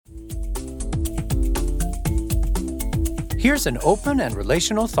Here's an open and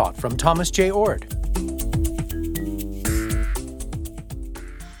relational thought from Thomas J. Oord.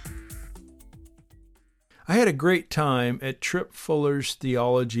 I had a great time at Trip Fuller's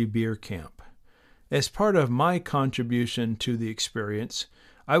Theology Beer Camp. As part of my contribution to the experience,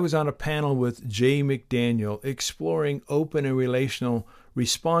 I was on a panel with Jay McDaniel exploring open and relational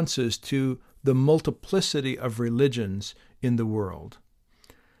responses to the multiplicity of religions in the world.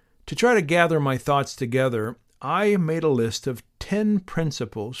 To try to gather my thoughts together, I made a list of 10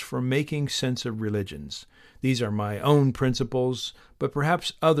 principles for making sense of religions. These are my own principles, but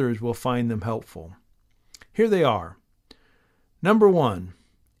perhaps others will find them helpful. Here they are. Number 1,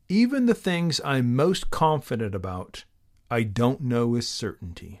 even the things I'm most confident about, I don't know with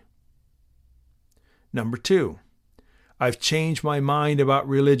certainty. Number 2, I've changed my mind about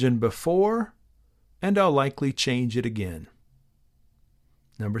religion before, and I'll likely change it again.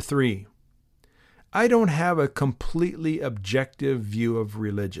 Number 3, I don't have a completely objective view of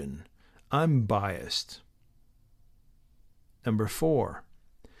religion. I'm biased. Number 4,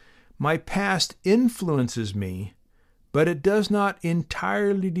 my past influences me, but it does not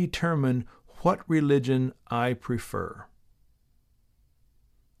entirely determine what religion I prefer.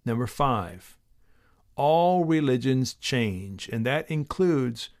 Number 5, all religions change, and that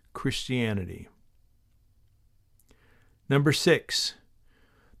includes Christianity. Number 6,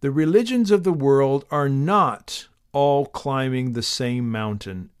 the religions of the world are not all climbing the same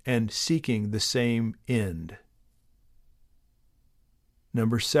mountain and seeking the same end.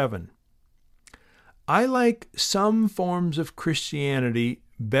 Number 7, I like some forms of Christianity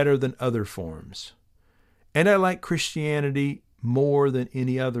better than other forms, and I like Christianity more than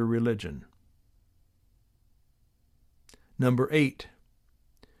any other religion. Number 8,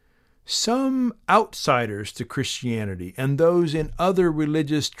 some outsiders to Christianity and those in other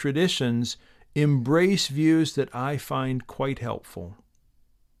religious traditions embrace views that I find quite helpful.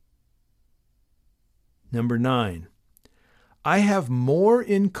 Number 9, I have more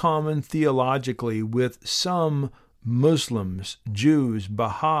in common theologically with some Muslims, Jews,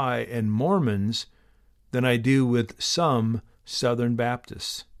 Baha'i, and Mormons than I do with some Southern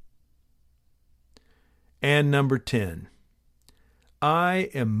Baptists. And number 10, I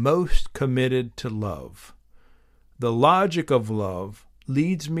am most committed to love. The logic of love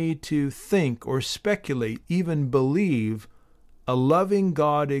leads me to think or speculate, even believe, a loving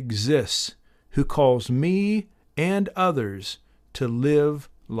God exists who calls me and others to live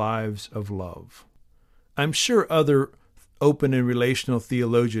lives of love. I'm sure other open and relational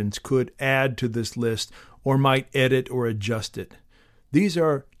theologians could add to this list or might edit or adjust it. These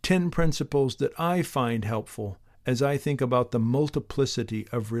are 10 principles that I find helpful as I think about the multiplicity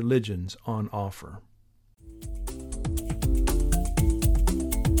of religions on offer.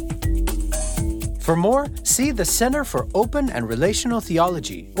 For more, see the Center for Open and Relational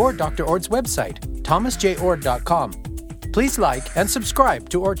Theology or Dr. Oord's website, thomasjoord.com. Please like and subscribe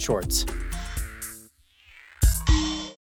to Oord Shorts.